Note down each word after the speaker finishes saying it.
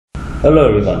Hello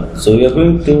everyone. So we are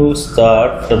going to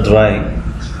start the drawing.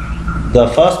 The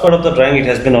first part of the drawing it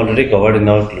has been already covered in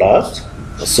our class.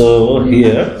 So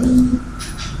here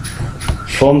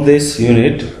from this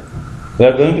unit we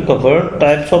are going to cover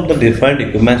types of the different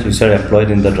equipments which are employed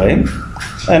in the drawing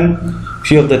and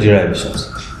few of the derivations.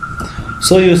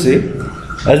 So you see,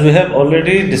 as we have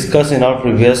already discussed in our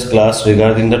previous class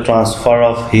regarding the transfer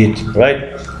of heat,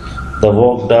 right? The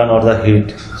work done or the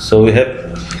heat. So we have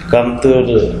come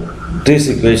to this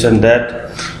equation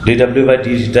that dW by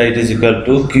d theta it is equal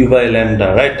to Q by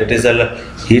lambda, right? That is a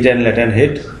heat and latent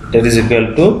heat, that is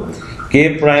equal to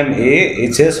K prime A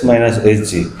Hs minus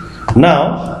Hg.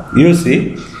 Now you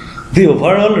see the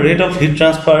overall rate of heat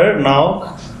transfer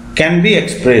now can be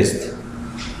expressed.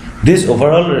 This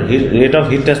overall rate of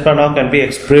heat transfer now can be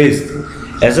expressed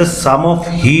as a sum of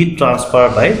heat transfer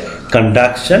by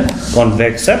conduction,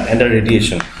 convection and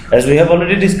radiation. As we have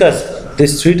already discussed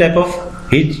these three types of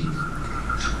heat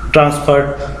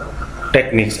transfer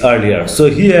techniques earlier. So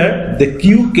here the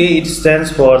QK it stands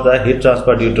for the heat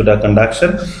transfer due to the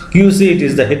conduction, QC it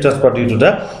is the heat transfer due to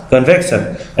the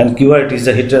convection, and QR it is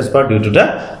the heat transfer due to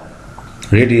the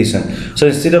radiation. So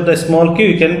instead of the small q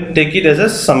you can take it as a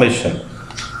summation,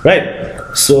 right?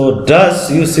 So thus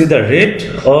you see the rate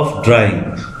of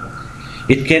drying,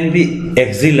 it can be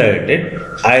accelerated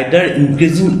either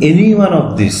increasing any one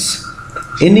of this,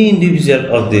 any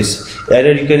individual of this.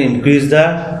 Either you can increase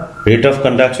the rate of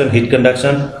conduction, heat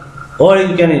conduction, or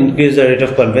you can increase the rate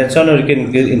of convection, or you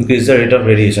can increase the rate of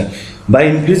radiation. By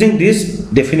increasing this,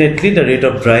 definitely the rate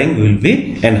of drying will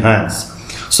be enhanced.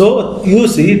 So you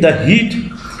see the heat,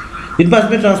 it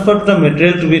must be transferred to the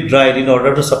material to be dried in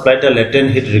order to supply the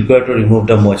latent heat required to remove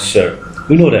the moisture.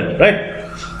 We know that,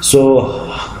 right? So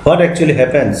what actually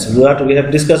happens, what we have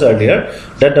discussed earlier,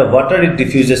 that the water it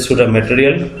diffuses through the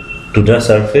material to the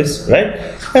surface,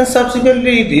 right, and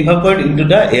subsequently it evaporates into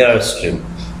the air stream.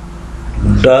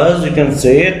 Thus you can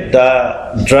say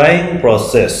the drying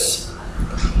process,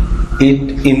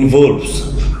 it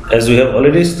involves, as we have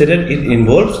already stated, it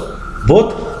involves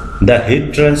both the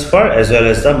heat transfer as well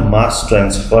as the mass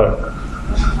transfer,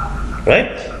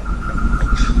 right?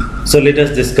 So let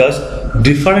us discuss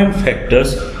different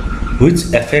factors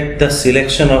which affect the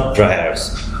selection of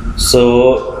dryers.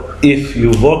 So if you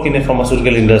work in a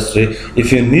pharmaceutical industry,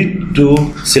 if you need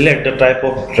to select the type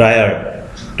of dryer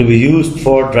to be used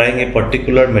for drying a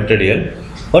particular material,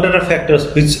 what are the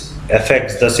factors which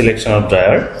affects the selection of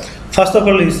dryer? First of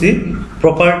all, you see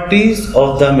properties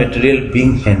of the material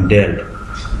being handled.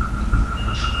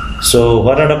 So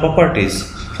what are the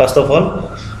properties? First of all,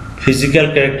 physical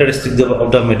characteristics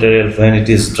of the material when it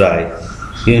is dry.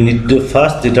 You need to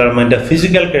first determine the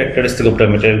physical characteristic of the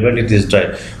material when it is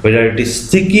dry, whether it is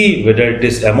sticky, whether it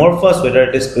is amorphous, whether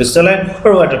it is crystalline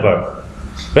or whatever,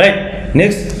 right?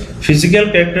 Next,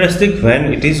 physical characteristic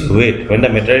when it is wet, when the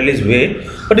material is wet.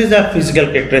 What is the physical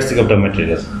characteristic of the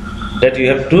material that you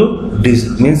have to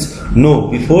know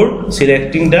before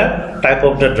selecting the type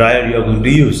of the dryer you are going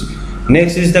to use?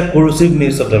 Next is the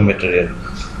corrosiveness of the material,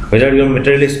 whether your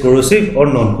material is corrosive or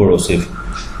non-corrosive,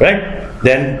 right?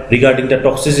 Then regarding the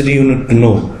toxicity, you need to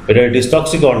know whether it is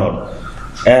toxic or not.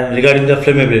 And regarding the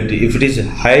flammability, if it is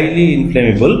highly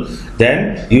inflammable,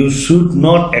 then you should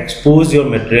not expose your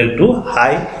material to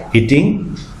high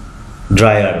heating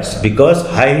dryers, because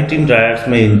high heating dryers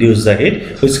may induce the heat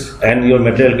and your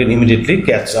material can immediately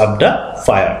catch up the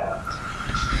fire.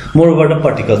 Moreover, the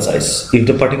particle size. If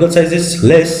the particle size is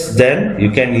less, then you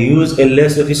can use a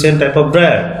less efficient type of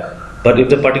dryer. But if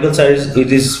the particle size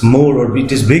it is more or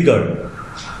it is bigger,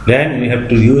 then you have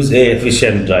to use a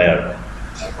efficient dryer.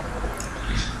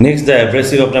 Next, the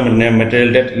abrasive of the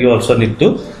material that you also need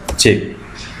to check.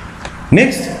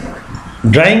 Next,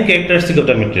 drying characteristic of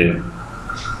the material.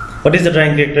 What is the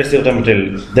drying characteristic of the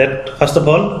material? That first of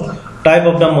all, type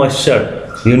of the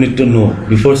moisture you need to know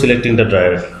before selecting the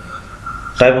dryer.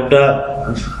 Type of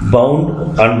the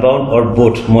bound, unbound or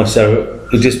both moisture.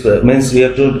 It is means you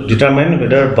have to determine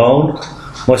whether bound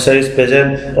moisture is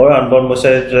present or unbound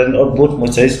moisture is present or both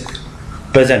moisture is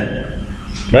present,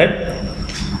 right?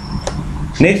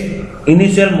 Next,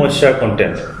 initial moisture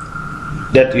content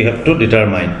that you have to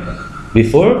determine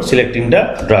before selecting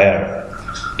the dryer.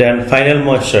 Then final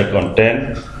moisture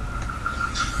content,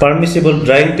 permissible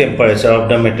drying temperature of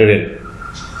the material.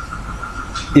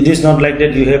 It is not like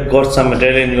that you have got some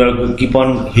material and you are going to keep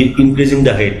on increasing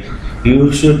the heat.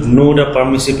 You should know the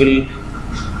permissible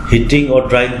heating or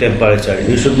drying temperature.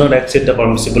 You should not exceed the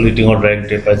permissible heating or drying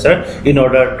temperature in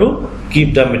order to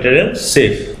keep the material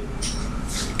safe.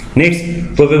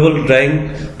 Next, probable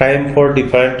drying time for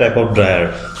different type of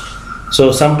dryer.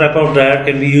 So some type of dryer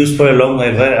can be used for a long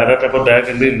while, while other type of dryer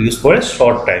can be used for a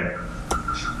short time.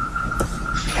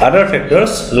 Other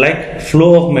factors like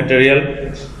flow of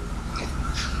material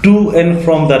to and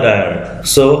from the dryer.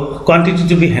 So quantity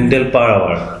to be handled per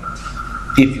hour.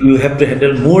 If you have to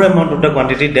handle more amount of the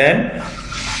quantity, then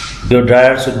your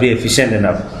dryer should be efficient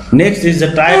enough. Next is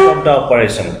the type of the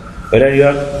operation, whether you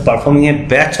are performing a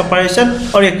batch operation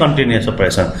or a continuous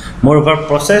operation. Moreover,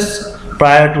 process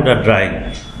prior to the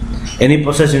drying. Any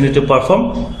process you need to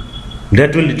perform,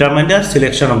 that will determine the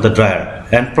selection of the dryer.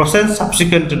 And process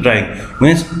subsequent to drying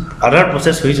means other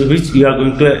process which you are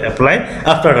going to apply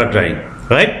after the drying,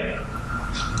 right?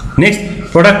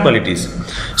 Next, product qualities.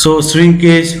 So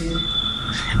shrinkage,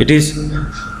 it is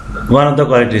one of the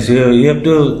qualities. You have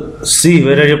to see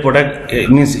whether your product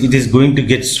means it is going to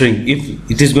get shrink.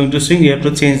 If it is going to shrink, you have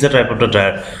to change the type of the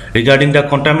dryer. Regarding the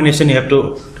contamination, you have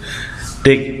to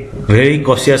take very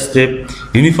cautious step.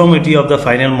 Uniformity of the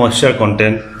final moisture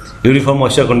content. Uniform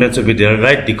moisture content should be there,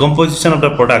 right? Decomposition of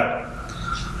the product,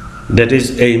 that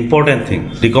is a important thing.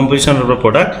 Decomposition of the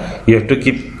product you have to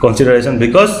keep consideration,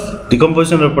 because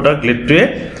decomposition of the product lead to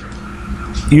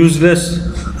a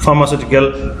useless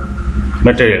pharmaceutical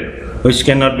material which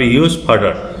cannot be used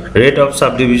further. Rate of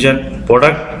subdivision,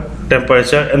 product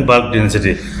temperature and bulk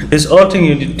density. This all thing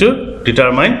you need to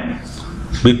determine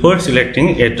before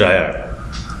selecting a dryer.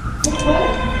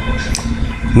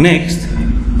 Next,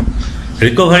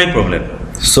 recovery problem.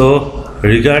 So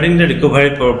regarding the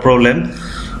recovery problem,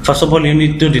 first of all you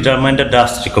need to determine the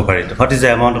dust recovery. What is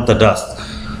the amount of the dust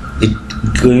it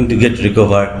going to get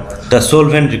recovered? The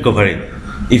solvent recovery.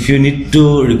 If you need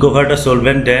to recover the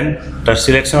solvent, then the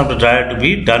selection of the dryer to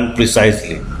be done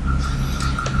precisely.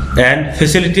 And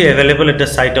facility available at the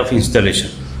site of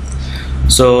installation.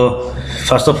 So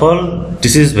first of all,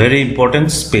 this is very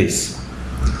important, space.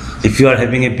 If you are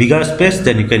having a bigger space,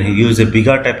 then you can use a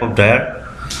bigger type of dryer.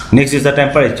 Next is the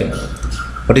temperature.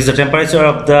 What is the temperature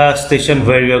of the station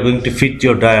where you are going to fit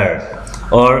your dryer?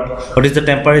 Or what is the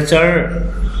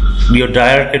temperature your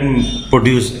dryer can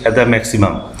produce at the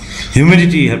maximum?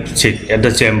 Humidity you have to check at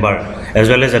the chamber as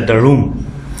well as at the room.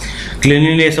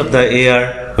 Cleanliness of the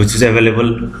air which is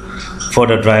available for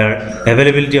the dryer.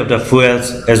 Availability of the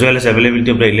fuels as well as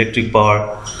availability of the electric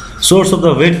power. Source of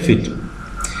the wet fit.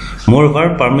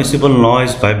 Moreover, permissible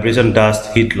noise, vibration,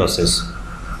 dust, heat losses,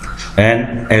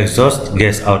 and exhaust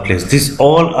gas outlets. These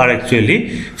all are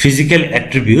actually physical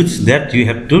attributes that you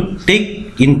have to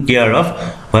take in care of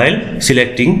while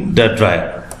selecting the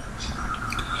dryer.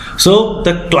 So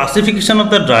the classification of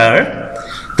the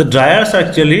dryers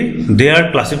actually, they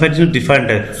are classified into different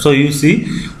types. So you see,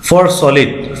 for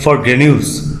solid, for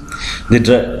granules, the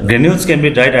granules can be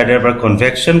dried either by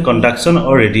convection, conduction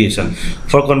or radiation.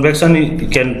 For convection you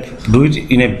can do it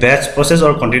in a batch process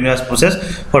or continuous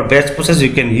process. For batch process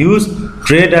you can use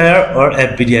tray dryer or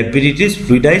FBD. FBD is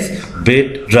fluidized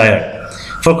bed dryer.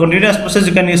 For continuous process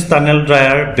you can use tunnel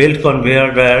dryer, belt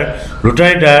conveyor dryer,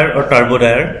 rotary dryer or turbo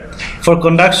dryer. For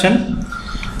conduction,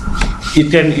 you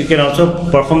can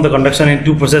also perform the conduction in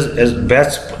two processes, as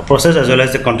batch process as well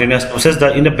as the continuous process.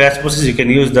 In the batch process you can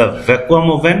use the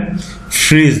vacuum oven,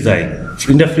 freeze drying.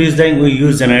 In the freeze drying we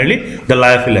use generally the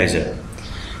lyophilizer,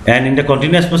 and in the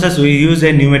continuous process we use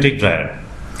a pneumatic dryer.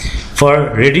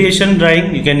 For radiation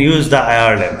drying you can use the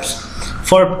IR lamps.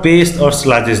 For paste or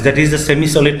sludges, that is the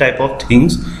semi-solid type of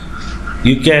things,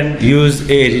 you can use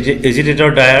a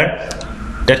agitator dryer.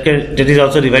 That is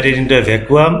also divided into a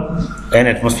vacuum and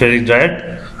atmospheric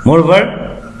dryer. Moreover,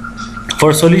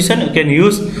 for solution you can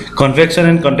use convection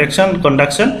and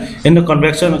conduction. In the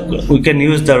convection we can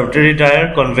use the rotary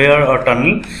dryer, conveyor or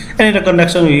tunnel, and in the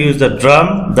conduction we use the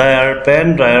drum dryer,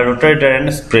 pan dryer, rotary dryer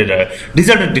and spray dryer. These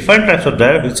are the different types of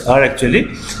dryer which are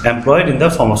actually employed in the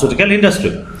pharmaceutical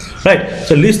industry. Right,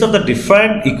 so list of the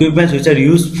different equipments which are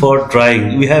used for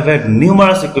drying. We have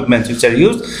numerous equipments which are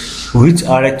used, which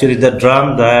are actually the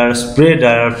drum dryer, spray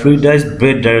dryer, fluidized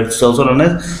bed dryer, which is also known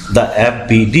as the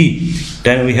FBD.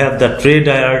 Then we have the tray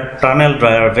dryer, tunnel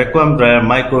dryer, vacuum dryer,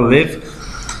 microwave,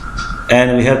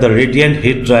 and we have the radiant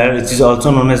heat dryer, which is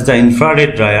also known as the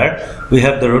infrared dryer. We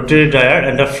have the rotary dryer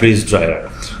and the freeze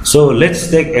dryer. So let's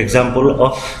take example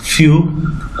of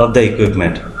few of the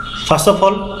equipment. First of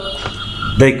all,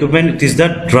 the equipment, it is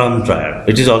the drum dryer.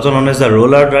 It is also known as the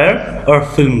roller dryer or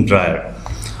film dryer.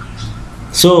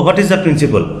 So what is the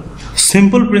principle?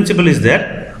 Simple principle is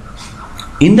that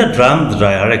in the drum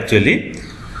dryer actually,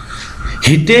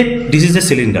 heated, this is a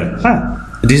cylinder.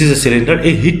 This is a cylinder.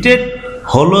 A heated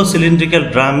hollow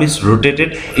cylindrical drum is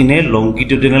rotated in a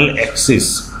longitudinal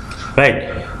axis.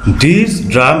 Right. This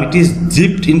drum, it is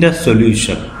dipped in the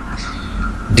solution.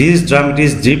 this drum, it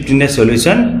is dipped in a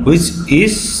solution which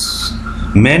is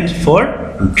meant for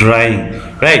drying,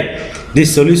 right?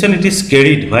 This solution, it is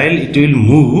carried while it will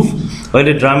move, while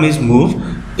the drum is moved,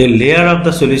 a layer of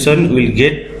the solution will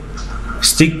get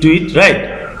stick to it,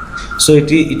 right? So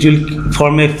it will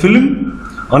form a film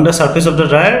on the surface of the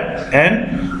dryer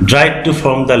and dry it to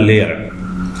form the layer.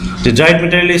 The dried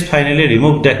material is finally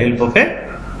removed with the help of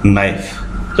a knife.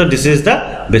 So this is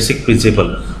the basic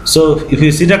principle. So if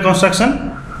you see the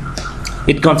construction,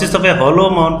 it consists of a hollow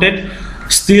mounted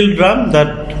steel drum.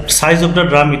 The size of the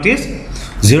drum, it is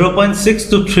 0.6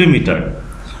 to 3 meter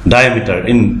diameter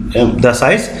in the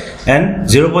size and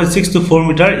 0.6 to 4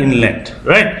 meter in length,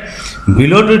 right?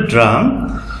 Below the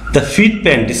drum, the feed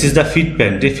pan, this is the feed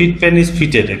pan. The feed pan is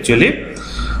fitted actually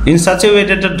in such a way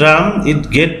that the drum, it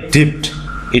get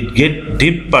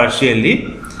dipped partially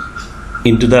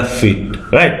into the feed,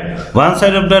 right? One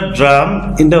side of the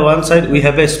drum, in the one side we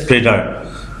have a spreader.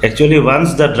 Actually,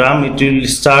 once the drum, it will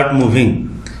start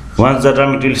moving,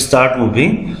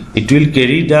 it will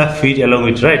carry the feed along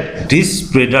with, right? This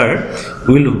spreader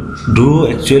will do,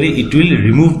 actually it will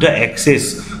remove the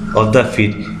excess of the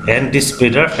feed, and this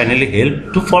spreader finally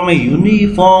help to form a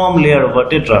uniform layer over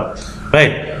the drum,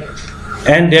 right?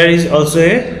 And there is also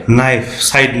a knife,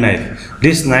 side knife.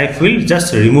 This knife will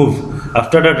just remove,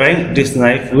 after the drying, this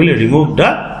knife will remove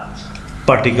the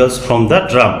particles from the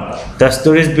drum. The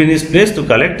storage bin is placed to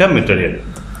collect the material.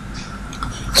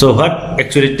 So what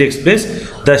actually takes place?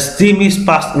 The steam is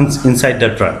passed inside the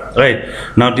drum, right?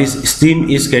 Now this steam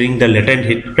is carrying the latent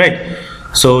heat, right?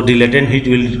 So the latent heat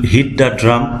will hit the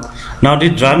drum. Now the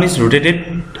drum is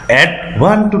rotated at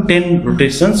 1 to 10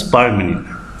 rotations per minute.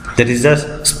 That is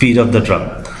the speed of the drum.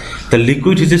 The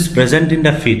liquid which is present in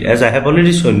the feed, as I have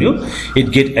already shown you,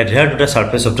 it gets adhered to the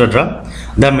surface of the drum.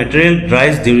 The material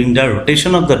dries during the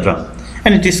rotation of the drum,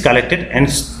 and it is collected and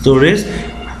stored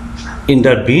in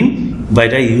the bin by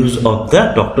the use of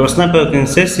the doctor's knife, or you can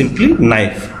say simply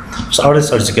knife or a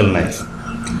surgical knife.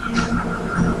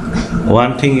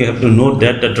 One thing you have to note,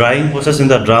 that the drying process in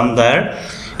the drum dryer,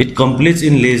 it completes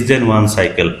in less than 1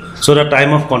 cycle. So the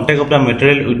time of contact of the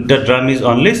material with the drum is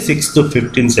only 6 to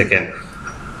 15 seconds.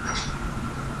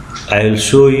 I will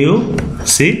show you.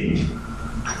 See,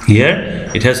 here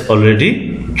it has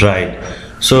already dried.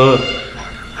 So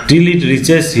till it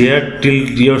reaches here, till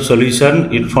your solution,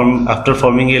 after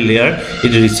forming a layer,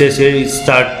 it reaches here,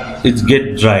 it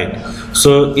get dried.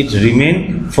 So it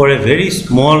remain for a very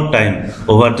small time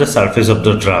over the surface of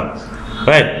the drum,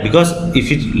 right? Because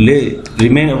if it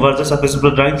remain over the surface of the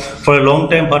drum for a long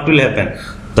time, what will happen?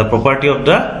 The property of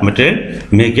the material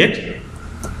may get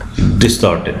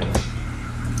distorted,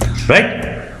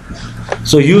 right?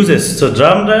 So uses. So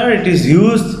drum dryer, it is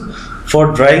used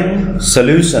for drying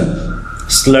solution,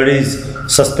 slurries,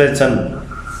 suspension,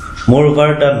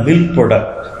 moreover the milk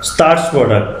product, starch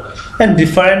product, and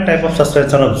different type of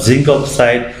suspension of zinc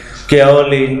oxide,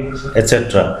 kaolin,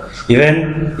 etc.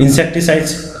 Even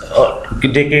insecticides,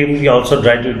 they can be also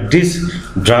dried with this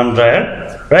drum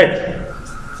dryer, right?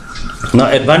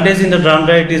 Now advantage in the drum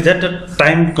dryer, it is that the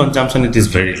time consumption, it is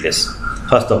very less,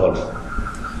 first of all.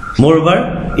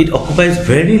 Moreover, it occupies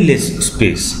very less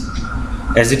space,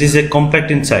 as it is a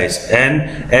compact in size, and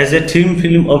as a thin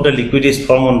film of the liquid is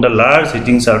formed on the large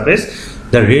heating surface,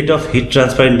 the rate of heat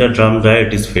transfer in the drum dryer,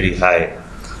 it is very high,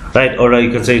 right? Or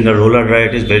you can say in the roller dryer,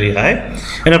 it is very high,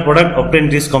 and the product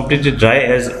obtained is completely dry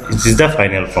as it is the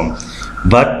final form.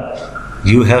 But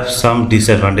you have some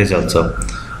disadvantage also.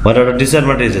 What are the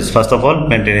disadvantages? First of all,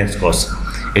 maintenance cost,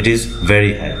 it is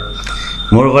very high.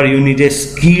 Moreover, you need a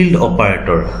skilled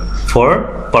operator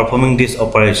for performing this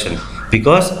operation,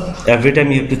 because every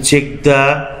time you have to check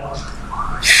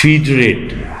the feed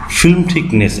rate, film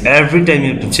thickness, every time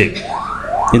you have to check.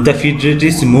 If the feed rate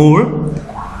is more,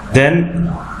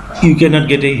 then you cannot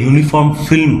get a uniform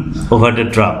film over the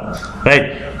drum,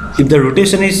 right? If the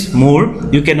rotation is more,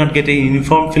 you cannot get a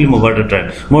uniform film over the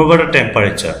drum. Moreover, the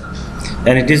temperature,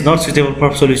 and it is not suitable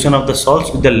for solution of the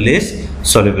salts with the less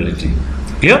solubility.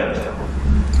 Clear?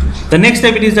 The next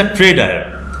step, it is the tray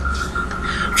dryer.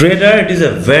 Tray dryer, it is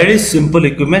a very simple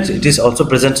equipment. It is also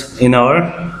present in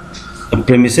our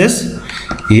premises.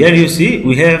 Here you see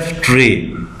we have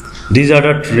tray. These are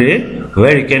the tray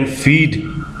where you can feed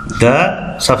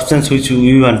the substance which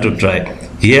we want to dry.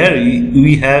 Here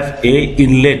we have a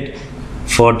inlet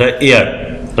for the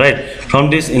air, right? From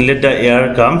this inlet the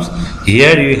air comes.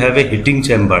 Here you have a heating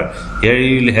chamber. Here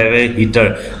you will have a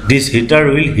heater. This heater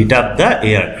will heat up the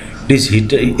air. This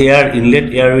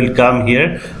inlet air will come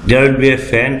here. There will be a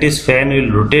fan. This fan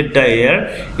will rotate the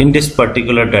air in this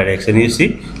particular direction. You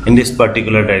see, in this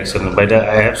particular direction.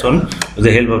 I have shown with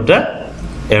the help of the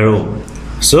arrow.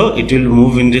 so it will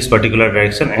move in this particular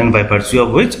direction, and by virtue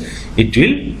of which it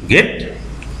will get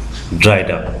dried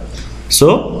up.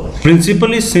 So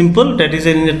principle is simple, that is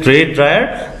in a tray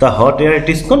dryer, the hot air it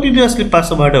is continuously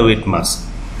passed over the wet mass.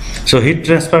 So heat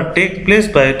transfer takes place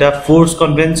by the force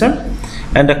convention,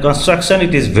 and the construction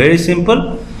it is very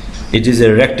simple. It is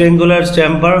a rectangular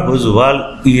chamber whose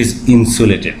wall is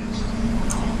insulated.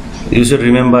 You should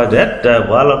remember that the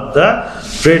wall of the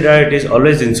tray dryer it is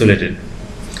always insulated.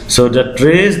 So the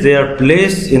trays they are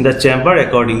placed in the chamber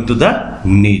according to the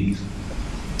need.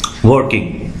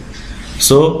 Working.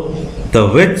 So the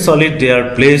wet solid they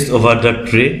are placed over the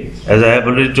tray. As I have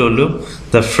already told you,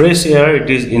 the fresh air it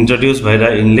is introduced by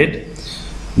the inlet.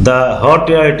 The hot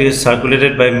air it is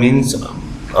circulated by means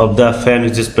of the fan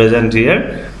which is present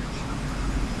here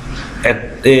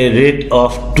at a rate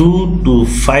of 2 to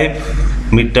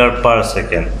 5 meter per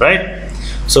second, right?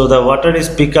 So the water is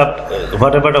picked up,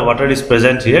 whatever the water is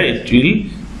present here, it will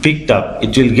picked up,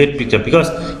 it will get picked up because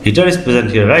heater is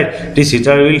present here, right? This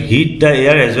heater will heat the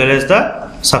air as well as the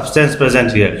substance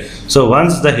present here. So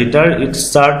once the heater it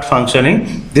start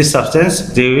functioning, this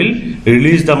substance they will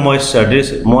release the moisture.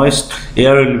 This moist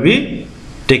air will be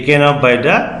taken up by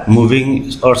the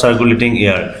moving or circulating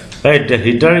air, right? The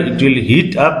heater it will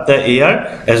heat up the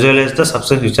air as well as the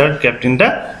substance which are kept in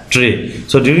the tray.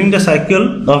 So during the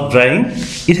cycle of drying,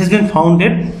 it has been found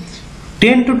that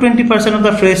 10 to 20% of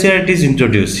the fresh air it is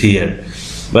introduced here,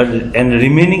 but and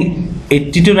remaining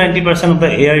 80 to 90% of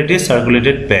the air it is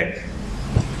circulated back.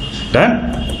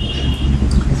 Done.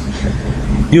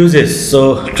 Uses.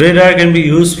 So tray dryer can be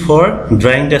used for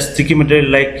drying the sticky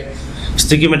material like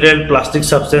sticky material, plastic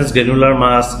substance, granular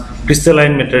mass,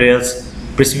 crystalline materials,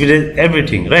 precipitate,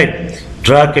 everything, right?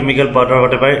 Drug, chemical powder,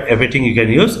 whatever, everything you can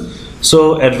use.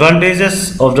 So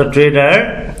advantages of the tray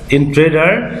dryer. In tray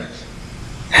dryer,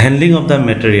 handling of the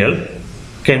material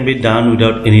can be done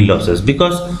without any losses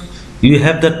because you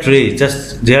have the tray,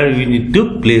 just there you need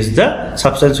to place the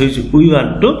substance which we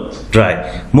want to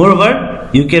dry. Moreover,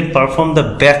 you can perform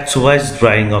the batch wise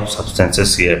drying of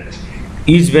substances here.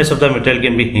 Each batch of the material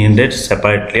can be handled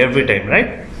separately every time,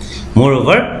 right?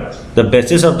 Moreover, the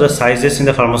batches of the sizes in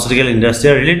the pharmaceutical industry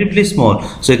are relatively small,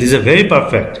 so it is a very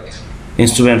perfect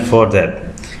instrument for that.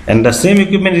 And the same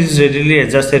equipment is readily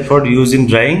adjusted for use in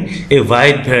drying a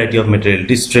wide variety of material.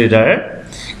 This tray dryer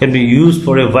can be used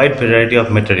for a wide variety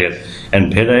of material,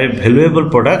 and very valuable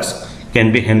products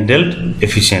can be handled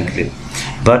efficiently.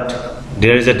 But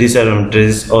there is a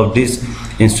disadvantage of this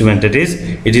instrument, that is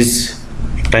it is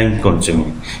time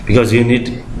consuming because you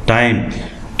need time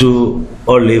to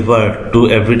or labor to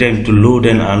every time to load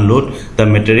and unload the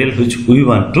material which we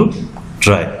want to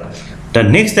dry. The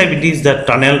next type it is the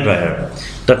tunnel dryer.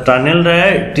 The tunnel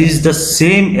dryer it is the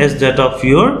same as that of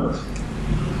your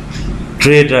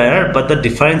tray dryer, but the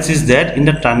difference is that in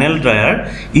the tunnel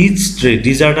dryer each tray,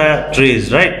 these are the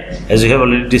trays, right? As we have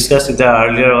already discussed in the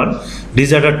earlier one,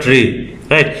 these are the tray,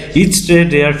 right? Each tray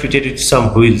they are fitted with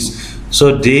some wheels,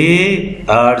 so they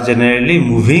are generally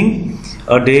moving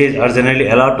or they are generally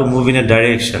allowed to move in a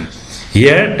direction.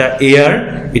 Here the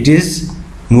air it is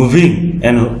moving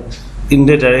and in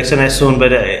the direction as shown by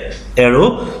the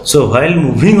arrow. So while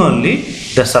moving only,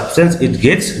 the substance it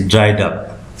gets dried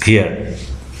up here.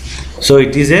 So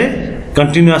it is a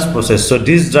continuous process. So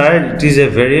this dryer it is a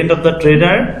variant of the tray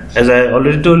dryer, as I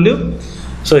already told you.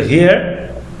 So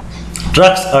here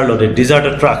trucks are loaded. These are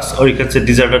the trucks, or you can say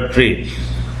these are the tray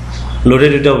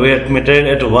loaded with the wet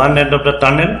material at one end of the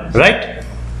tunnel, right?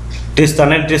 This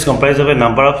tunnel is comprised of a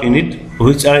number of units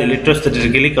which are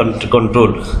electrostatically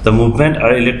controlled. The movement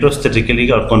are electrostatically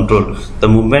controlled. The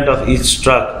movement of each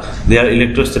truck they are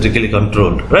electrostatically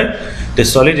controlled, right? The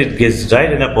solid it gets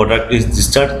dried and a product is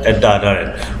discharged at the other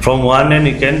end. From one end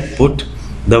you can put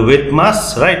the wet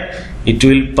mass, right? It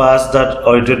will pass that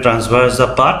or it will transverse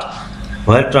the part.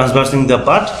 While transversing the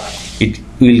part, it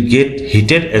will get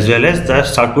heated as well as the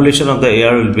circulation of the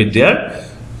air will be there.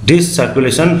 This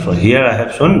circulation, for here I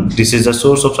have shown, this is the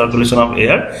source of circulation of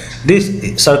air.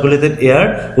 This circulated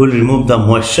air will remove the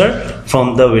moisture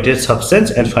from the wetted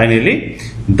substance, and finally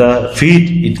the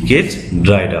feed it gets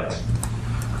dried up.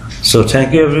 So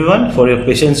thank you everyone for your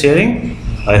patience hearing.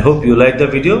 I hope you like the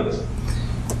video.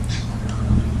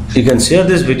 You can share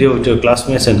this video with your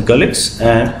classmates and colleagues,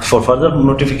 and for further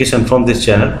notification from this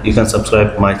channel you can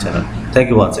subscribe my channel. Thank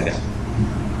you once again.